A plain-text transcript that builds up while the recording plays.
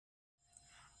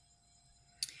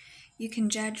You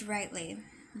can judge rightly.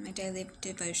 My daily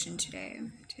devotion today.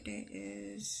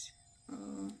 Today's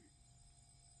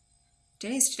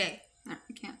today. I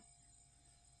can't.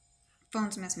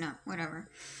 Phone's messing up. Whatever.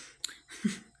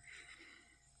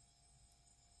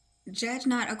 Judge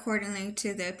not accordingly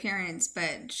to the appearance,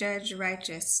 but judge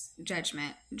righteous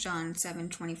judgment. John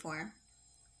 7:24.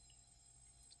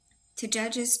 To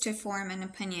judge is to form an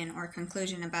opinion or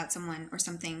conclusion about someone or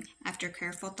something after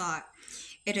careful thought.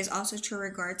 It is also to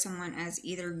regard someone as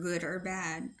either good or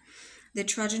bad. The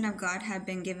children of God have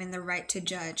been given the right to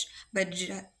judge, but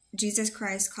Jesus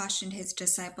Christ cautioned his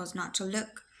disciples not to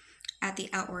look at the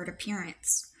outward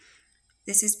appearance.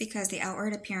 This is because the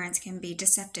outward appearance can be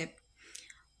deceptive.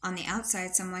 On the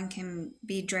outside, someone can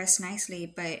be dressed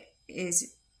nicely, but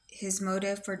his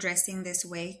motive for dressing this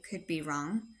way could be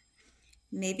wrong.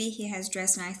 Maybe he has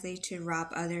dressed nicely to rob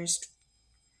others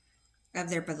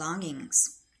of their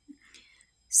belongings.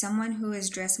 Someone who is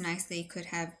dressed nicely could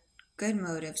have good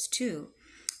motives too.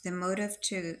 The motive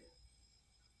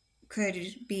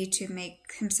could be to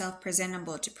make himself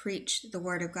presentable to preach the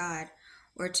word of God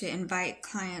or to invite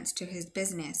clients to his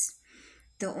business.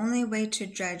 The only way to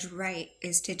judge right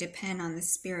is to depend on the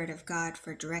Spirit of God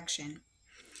for direction.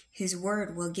 His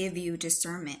word will give you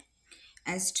discernment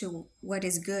as to what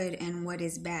is good and what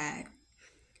is bad.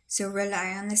 So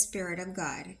rely on the Spirit of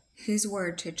God, his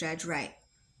word, to judge right.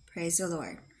 Praise the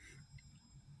Lord.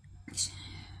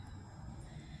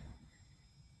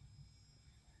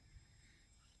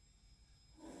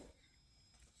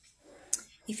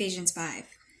 Ephesians 5.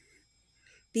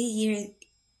 Be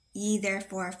ye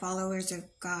therefore followers of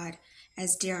God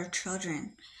as dear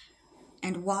children,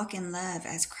 and walk in love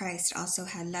as Christ also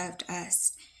had loved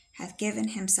us, hath given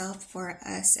himself for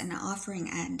us an offering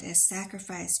and a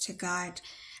sacrifice to God,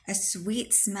 a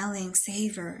sweet-smelling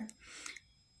savor.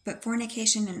 But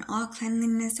fornication and all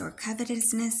cleanliness or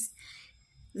covetousness,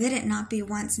 let it not be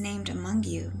once named among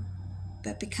you,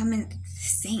 but become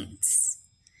saints.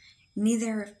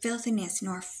 Neither filthiness,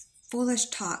 nor foolish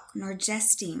talk, nor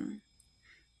jesting,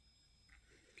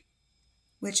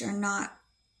 which are not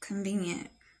convenient,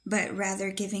 but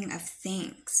rather giving of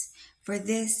thanks. For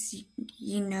this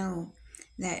ye know,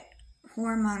 that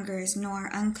whoremongers, nor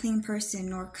unclean person,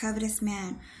 nor covetous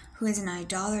man, who is an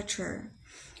idolater,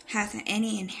 hath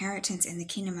any inheritance in the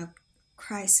kingdom of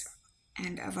Christ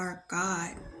and of our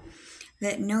God.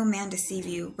 Let no man deceive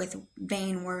you with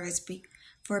vain words,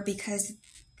 for because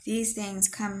these things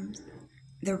come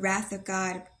the wrath of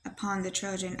God upon the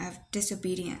children of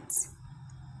disobedience.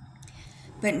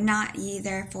 But not ye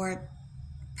therefore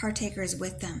partakers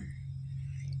with them.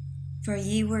 For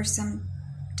ye were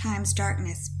sometimes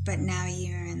darkness, but now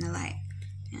ye are in the light.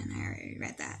 And I already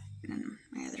read that in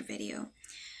my other video.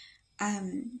 I've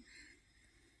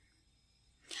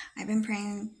been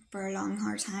praying for a long,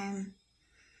 hard time.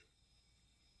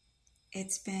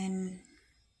 It's been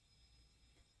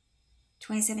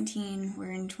 2017,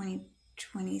 we're in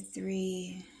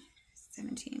 2023,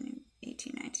 17,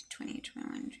 18, 19, 20,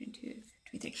 21, 22,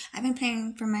 23. I've been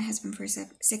praying for my husband for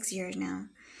 6 years now.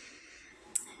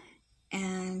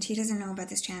 And he doesn't know about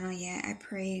this channel yet. I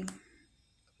pray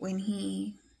when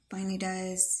he finally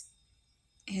does,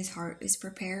 his heart is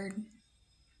prepared.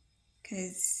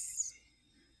 Because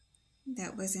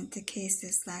that wasn't the case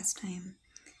this last time.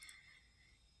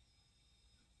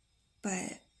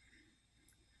 But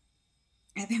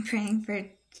I've been praying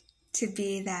to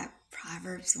be that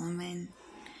Proverbs woman.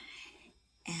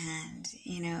 And,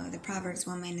 the Proverbs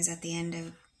woman is at the end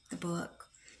of the book.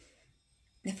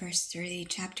 The first 30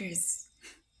 chapters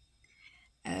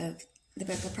of the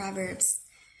book of Proverbs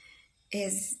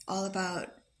is all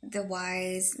about the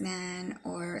wise man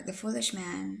or the foolish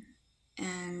man.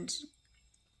 And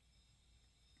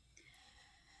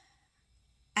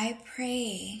I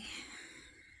pray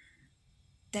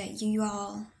that you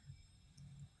all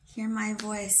hear my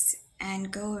voice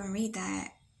and go and read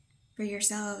that for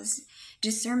yourselves.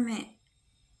 Discernment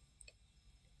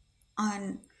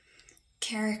on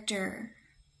character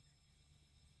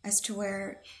as to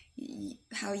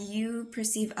how you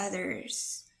perceive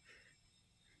others.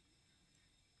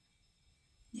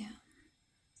 Yeah.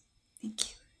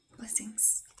 Thank you.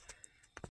 Blessings.